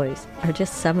po' boys are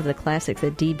just some of the classics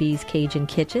at DB's Cajun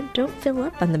Kitchen. Don't fill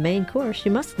up on the main course.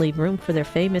 You must leave room for their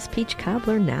famous peach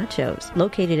cobbler nachos.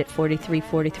 Located at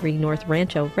 4343 North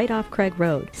Rancho, right off Craig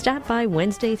Road. Stop by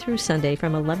Wednesday through Sunday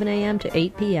from 11 a.m. to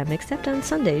 8 p.m., except on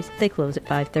Sundays, they close at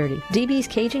 5:30. DB's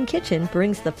Cajun Kitchen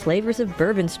brings the flavors of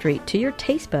Bourbon Street to your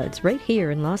taste buds right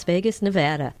here in Las Vegas,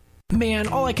 Nevada. Man,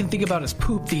 all I can think about is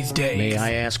poop these days. May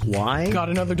I ask why? Got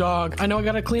another dog. I know I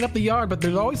gotta clean up the yard, but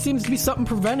there always seems to be something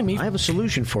preventing me. I have a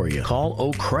solution for you. Call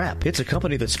Oh Crap. It's a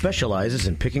company that specializes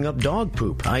in picking up dog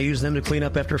poop. I use them to clean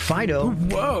up after Fido.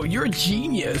 Whoa, you're a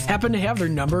genius. Happen to have their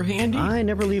number handy? I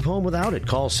never leave home without it.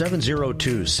 Call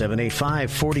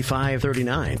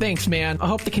 702-785-4539. Thanks, man. I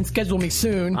hope they can schedule me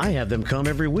soon. I have them come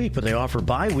every week, but they offer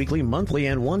bi-weekly, monthly,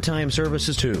 and one-time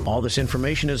services, too. All this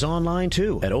information is online,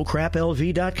 too, at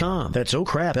ocraplv.com. That's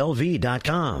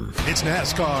ocraplv.com. It's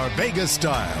NASCAR Vegas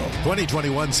style.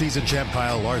 2021 season champ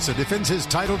Kyle Larson defends his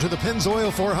title to the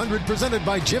Pennzoil 400 presented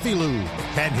by Jiffy Lube.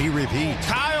 Can he repeat?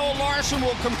 Kyle Larson Larson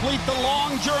will complete the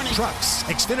long journey. Trucks,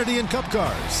 Xfinity, and Cup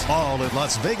cars, all at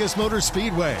Las Vegas Motor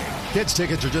Speedway. Kids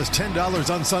tickets are just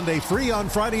 $10 on Sunday, free on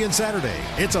Friday and Saturday.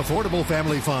 It's affordable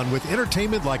family fun with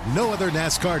entertainment like no other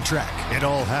NASCAR track. It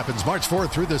all happens March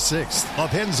 4th through the 6th. A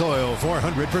Pennzoil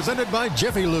 400 presented by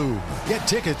Jiffy Lube. Get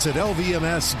tickets at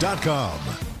lvms.com.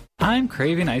 I'm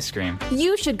craving ice cream.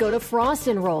 You should go to Frost &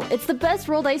 Roll. It's the best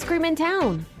rolled ice cream in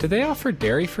town. Do they offer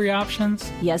dairy-free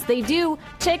options? Yes, they do.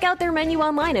 Check out their menu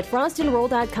online at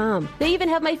frostandroll.com. They even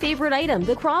have my favorite item,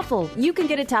 the Croffle. You can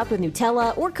get it topped with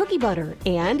Nutella or cookie butter.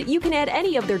 And you can add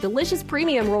any of their delicious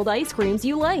premium rolled ice creams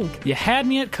you like. You had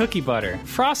me at cookie butter.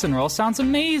 Frost & Roll sounds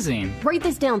amazing. Write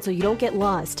this down so you don't get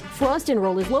lost. Frost &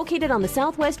 Roll is located on the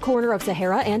southwest corner of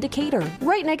Sahara and Decatur,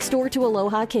 right next door to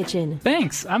Aloha Kitchen.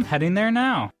 Thanks. I'm heading there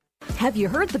now. Have you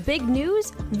heard the big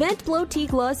news? Vent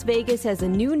Blotique Las Vegas has a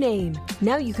new name.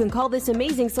 Now you can call this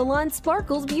amazing salon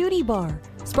Sparkles Beauty Bar.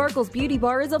 Sparkles Beauty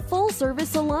Bar is a full-service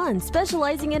salon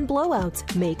specializing in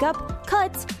blowouts, makeup,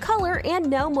 cuts, color, and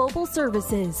now mobile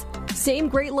services. Same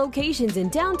great locations in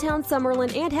downtown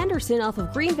Summerlin and Henderson off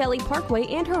of Green Valley Parkway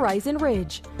and Horizon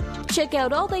Ridge. Check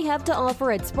out all they have to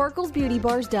offer at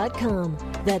sparklesbeautybars.com.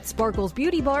 That's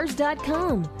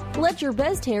sparklesbeautybars.com. Let your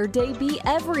best hair day be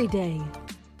every day.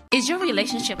 Is your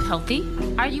relationship healthy?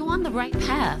 Are you on the right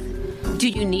path? Do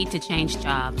you need to change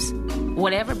jobs?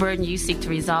 Whatever burden you seek to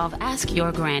resolve, ask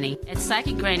your granny. At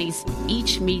Psychic Grannies,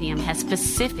 each medium has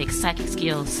specific psychic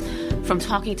skills, from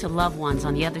talking to loved ones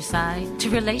on the other side to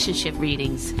relationship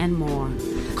readings and more.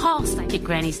 Call Psychic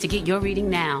Grannies to get your reading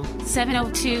now,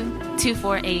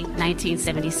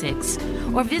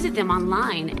 702-248-1976, or visit them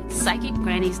online at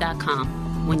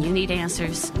psychicgrannies.com. When you need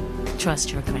answers,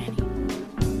 trust your granny.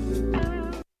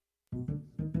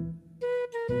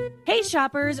 Hey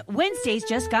shoppers, Wednesdays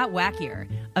just got wackier.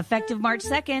 Effective March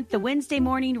 2nd, the Wednesday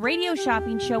morning radio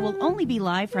shopping show will only be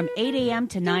live from 8 a.m.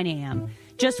 to 9 a.m.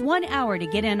 Just 1 hour to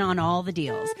get in on all the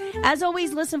deals. As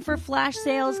always, listen for flash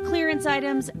sales, clearance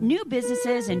items, new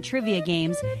businesses, and trivia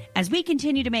games as we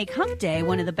continue to make Hump Day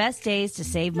one of the best days to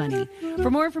save money. For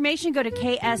more information, go to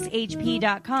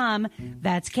kshp.com.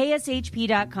 That's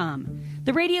kshp.com.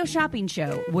 The radio shopping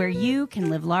show where you can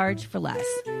live large for less.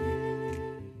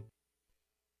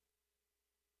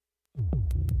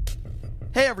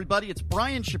 Hey everybody, it's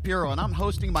Brian Shapiro, and I'm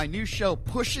hosting my new show,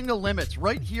 Pushing the Limits,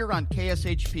 right here on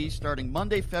KSHP starting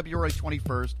Monday, February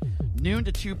 21st, noon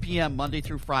to 2 p.m., Monday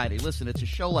through Friday. Listen, it's a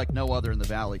show like no other in the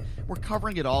Valley. We're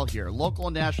covering it all here, local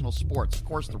and national sports, of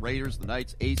course, the Raiders, the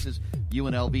Knights, Aces,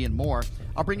 UNLV, and more.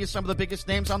 I'll bring you some of the biggest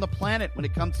names on the planet when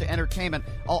it comes to entertainment.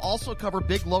 I'll also cover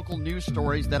big local news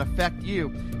stories that affect you,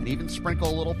 and even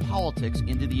sprinkle a little politics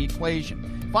into the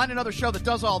equation. Find another show that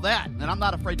does all that, and I'm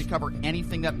not afraid to cover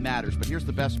anything that matters, but here's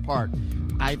the best part.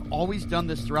 I've always done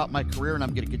this throughout my career, and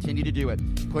I'm going to continue to do it.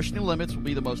 Push New Limits will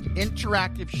be the most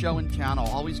interactive show in town. I'll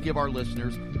always give our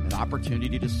listeners an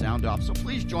opportunity to sound off. So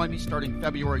please join me starting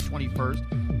February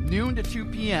 21st, noon to 2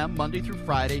 p.m., Monday through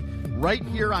Friday, right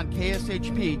here on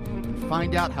KSHP, and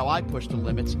find out how I push the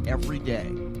limits every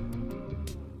day.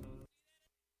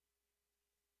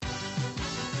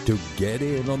 To get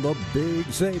in on the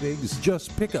big savings,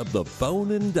 just pick up the phone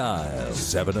and dial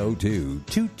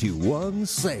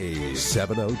 702-221-SAVE,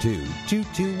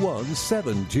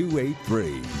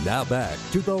 702-221-7283. Now back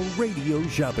to the Radio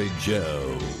Shopping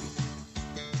Show.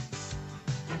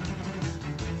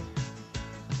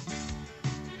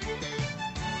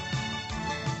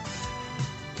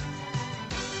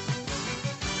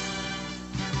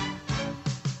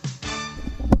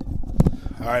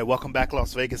 All right, welcome back,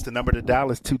 Las Vegas. The number to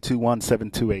dial is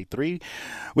 221-7283.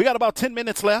 We got about 10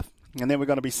 minutes left, and then we're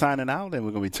going to be signing out, and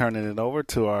we're going to be turning it over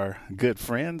to our good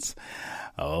friends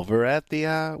over at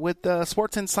the with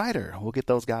Sports Insider. We'll get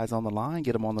those guys on the line,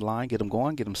 get them on the line, get them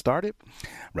going, get them started,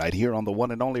 right here on the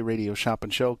one and only Radio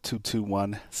Shopping Show,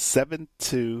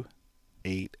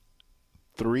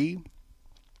 221-7283.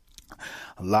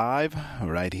 Live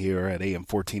right here at AM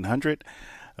 1400.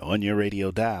 On your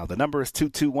radio dial. The number is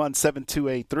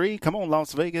 221-7283. Come on,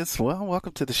 Las Vegas. Well,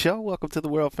 welcome to the show. Welcome to the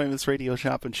world-famous Radio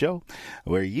Shopping Show,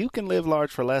 where you can live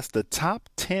large for less. The top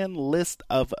 10 list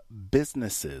of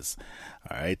businesses.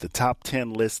 All right, the top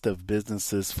 10 list of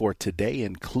businesses for today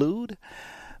include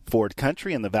Ford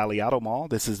Country in the Valley Auto Mall.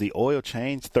 This is the oil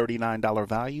change, $39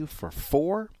 value for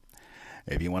 $4.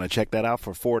 If you want to check that out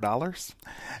for $4.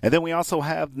 And then we also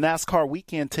have NASCAR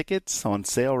weekend tickets on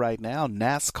sale right now.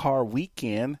 NASCAR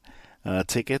weekend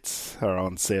tickets are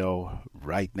on sale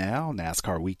right now.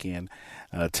 NASCAR weekend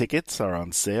tickets are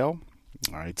on sale.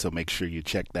 All right, so make sure you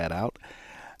check that out.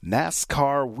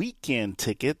 NASCAR weekend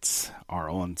tickets are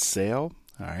on sale.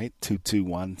 All right,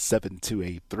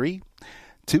 221-7283.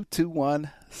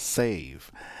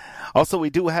 221-SAVE. Also, we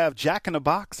do have Jack in the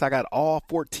Box. I got all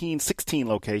 16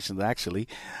 locations, actually.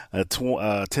 A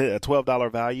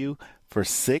 $12 value for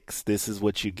 6. This is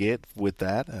what you get with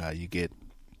that. You get,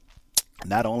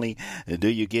 not only do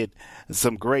you get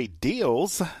some great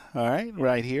deals, all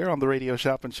right here on the Radio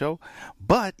Shopping Show,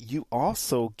 but you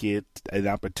also get an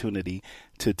opportunity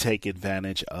to take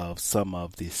advantage of some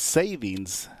of the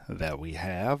savings that we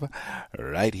have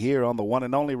right here on the one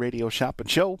and only Radio Shopping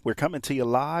Show. We're coming to you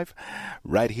live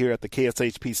right here at the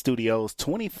KSHP Studios,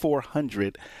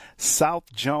 2400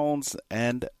 South Jones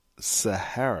and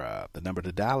Sahara. The number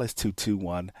to dial is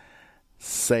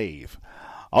 221-SAVE.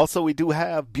 Also, we do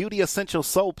have Beauty Essential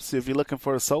Soaps. If you're looking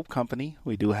for a soap company,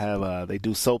 we do have, they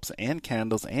do soaps and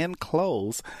candles and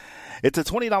clothes. It's a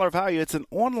 $20 value. It's an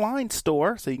online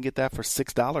store, so you can get that for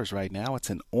 $6 right now. It's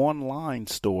an online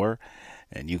store,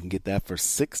 and you can get that for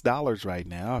 $6 right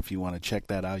now. If you want to check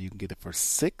that out, you can get it for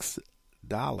 $6.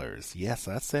 Yes,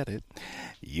 I said it.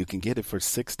 You can get it for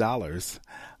 $6.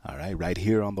 All right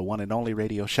here on the one and only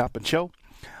Radio Shopping Show.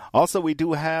 Also, we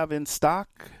do have in stock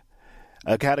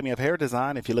Academy of Hair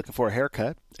Design. If you're looking for a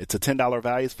haircut, it's a $10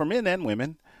 value. It's for men and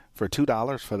women for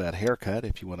 $2 for that haircut.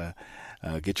 If you want to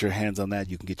get your hands on that,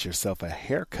 you can get yourself a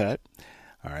haircut.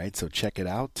 All right, so check it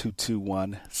out,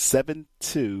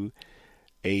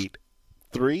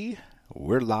 221-7283.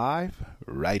 We're live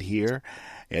right here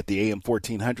at the AM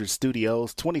 1400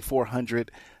 Studios,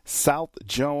 2400 South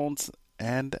Jones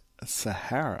and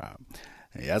Sahara.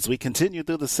 As we continue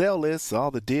through the sale list,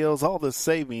 all the deals, all the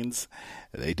savings,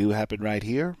 they do happen right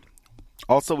here.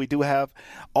 Also, we do have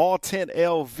All Tint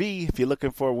LV if you're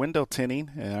looking for window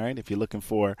tinting. All right, if you're looking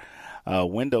for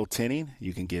window tinting,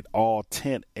 you can get All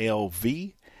Tint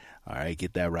LV. All right,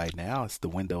 get that right now. It's the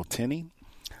window tinting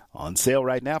on sale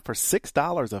right now for $6,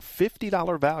 a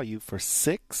 $50 value for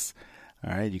 $6.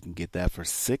 All right, you can get that for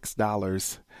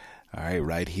 $6. All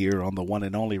right here on the one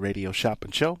and only Radio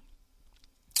Shopping Show.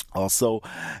 Also,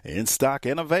 in stock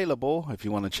and available, if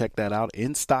you want to check that out,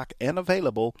 in stock and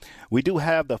available, we do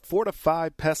have the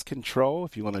Fortified Pest Control.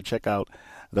 If you want to check out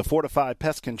the Fortified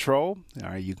Pest Control, all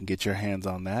right, you can get your hands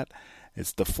on that.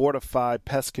 It's the Fortified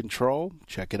Pest Control.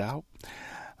 Check it out.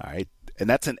 All right, and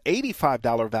that's an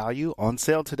 $85 value on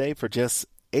sale today for just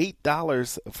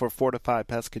 $8 for Fortified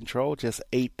Pest Control, just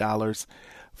 $8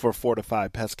 for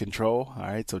Fortified Pest Control. All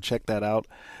right, so check that out.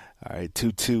 All right,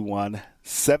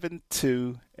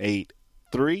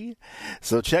 221-7283.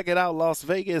 So check it out, Las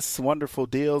Vegas. Wonderful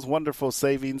deals, wonderful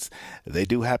savings. They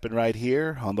do happen right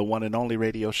here on the one and only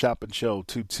Radio Shopping Show,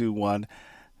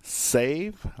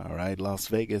 221-SAVE. All right, Las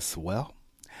Vegas. Well,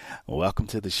 welcome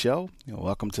to the show.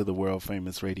 Welcome to the world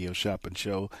famous Radio Shopping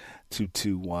Show,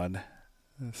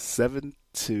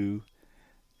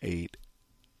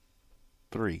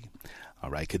 221-7283. All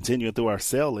right, continuing through our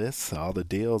sale list, all the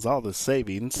deals, all the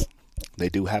savings, they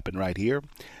do happen right here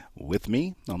with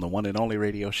me on the one and only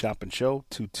Radio Shopping Show,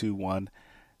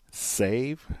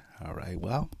 221-SAVE. All right,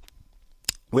 well,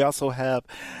 we also have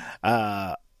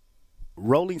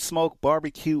Rolling Smoke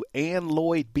Barbecue and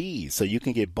Lloyd B's, so you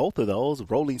can get both of those.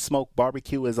 Rolling Smoke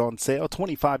Barbecue is on sale,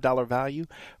 $25 value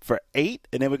for $8,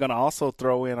 and then we're going to also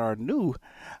throw in our new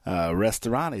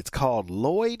restaurant. It's called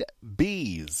Lloyd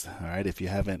B's. All right, if you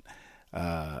haven't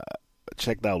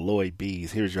checked out Lloyd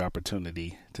B's, here's your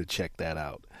opportunity to check that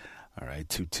out. All right,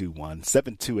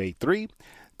 221-7283,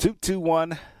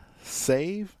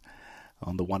 221-SAVE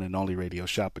on the one and only Radio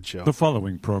Shopping Show. The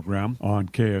following program on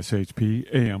KSHP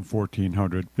AM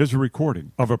 1400 is a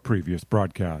recording of a previous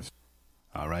broadcast.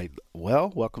 All right,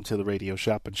 well, welcome to the Radio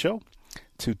Shopping Show,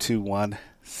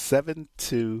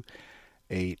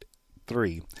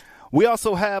 221-7283. We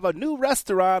also have a new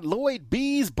restaurant, Lloyd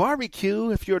B's Barbecue.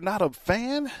 If you're not a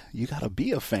fan, you got to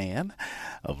be a fan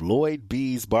of Lloyd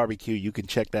B's Barbecue. You can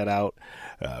check that out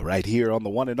right here on the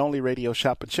one and only Radio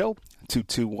Shopping Show,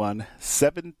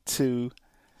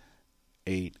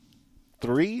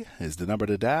 221-7283 is the number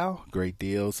to dial. Great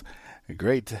deals,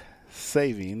 great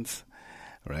savings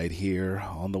right here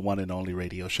on the one and only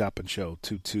Radio Shopping Show,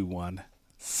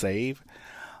 221-SAVE.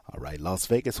 All right, Las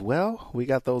Vegas. Well, we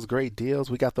got those great deals.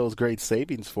 We got those great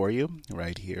savings for you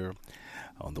right here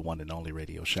on the one and only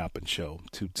Radio Shopping Show,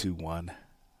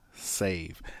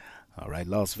 221-SAVE. All right,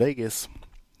 Las Vegas.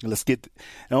 Let's get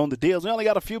on the deals. We only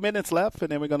got a few minutes left, and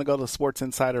then we're going to go to Sports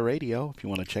Insider Radio. If you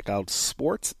want to check out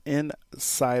Sports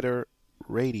Insider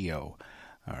Radio.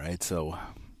 All right, so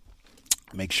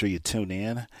make sure you tune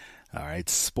in. All right,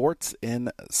 Sports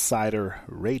Insider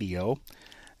Radio.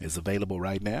 is available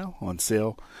right now on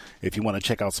sale. If you want to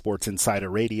check out Sports Insider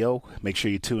Radio, make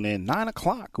sure you tune in 9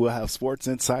 o'clock. We'll have Sports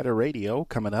Insider Radio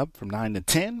coming up from 9 to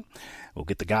 10. We'll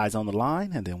get the guys on the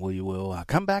line, and then we will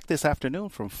come back this afternoon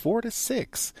from 4 to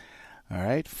 6. All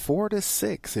right, 4 to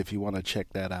 6 if you want to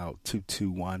check that out,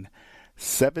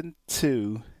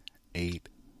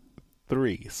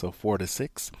 221-7283. So 4 to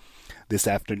 6 this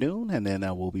afternoon, and then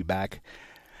we'll be back.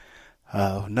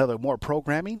 Another more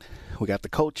programming. We got the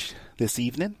coach this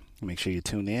evening. Make sure you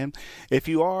tune in. If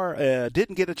you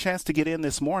didn't get a chance to get in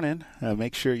this morning,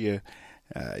 make sure you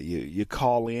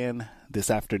call in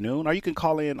this afternoon, or you can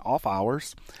call in off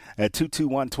hours at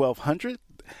 221-1200.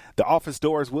 The office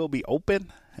doors will be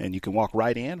open, and you can walk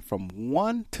right in from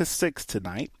 1 to 6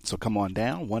 tonight. So come on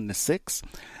down, 1 to 6.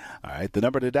 All right, the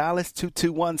number to dial is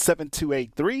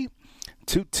 221-7283,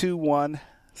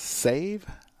 221-SAVE.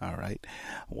 All right.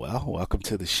 Well, welcome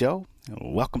to the show.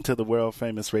 Welcome to the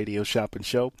world-famous radio shopping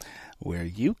show where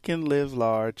you can live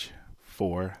large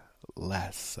for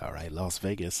less. All right, Las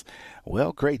Vegas.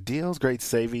 Well, great deals, great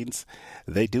savings.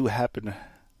 They do happen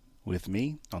with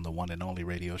me on the one and only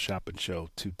radio shopping show,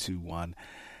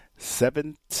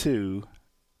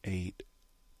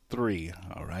 221-7283.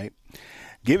 All right.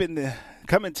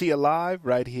 Coming to you live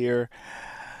right here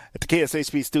at the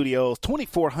KSHP Studios,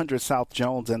 2400 South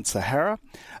Jones and Sahara.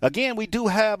 Again, we do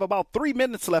have about 3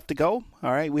 minutes left to go.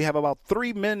 All right, we have about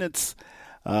 3 minutes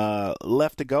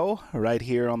left to go right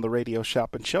here on the Radio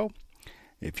Shopping Show.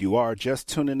 If you are just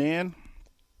tuning in,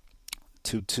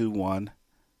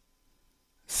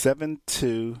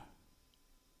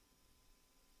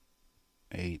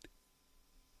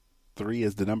 221-7283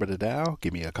 is the number to dial.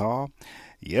 Give me a call.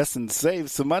 Yes, and save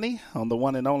some money on the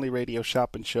one and only Radio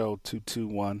Shopping Show,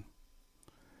 221-SAVE.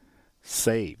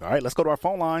 All right, let's go to our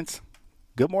phone lines.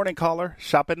 Good morning, caller.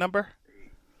 Shopping number?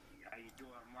 How you doing,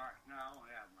 Mark? No, I don't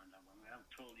have my number. I'm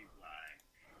totally blind.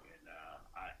 And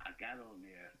I got on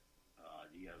there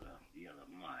the other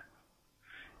month,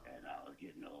 and I was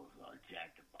getting those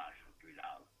Jack the Box for $3.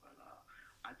 But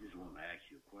I just want to ask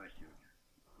you a question.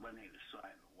 My name is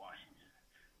Simon Washington,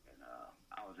 and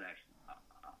I was actually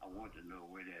I want to know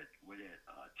where that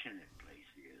tenant place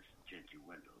is, Gentry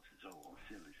Windows. It's over on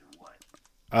Simmons and what?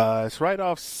 It's right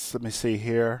off. Let me see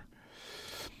here.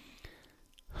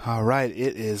 All right,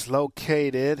 it is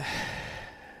located.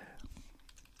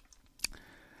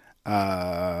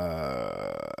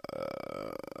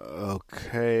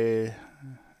 Okay,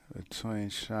 between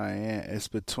Cheyenne. It's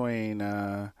between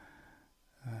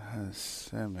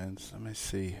Simmons. Let me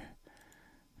see.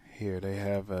 Here they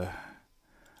have a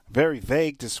very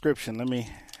vague description. Let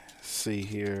me see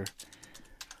here.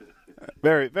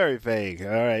 Very, very vague. All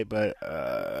right, but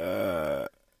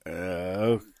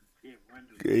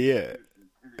yeah.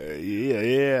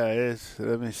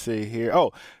 Let me see here.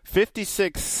 Oh,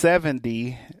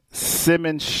 5670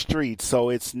 Simmons Street. So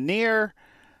it's near.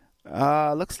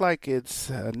 Looks like it's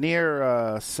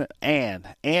near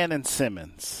Ann and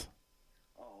Simmons.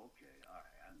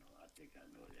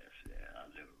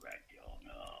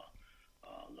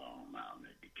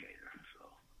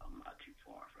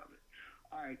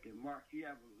 All right, then, Mark, you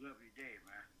have a lovely day,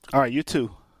 man. All right, you too.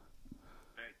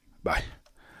 Bye.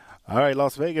 All right,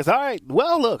 Las Vegas. All right.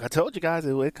 Well, look, I told you guys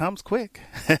it comes quick.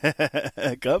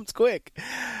 It comes quick.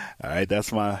 All right,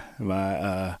 that's my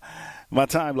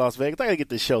time, Las Vegas. I got to get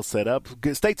this show set up.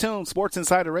 Stay tuned. Sports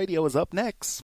Insider Radio is up next.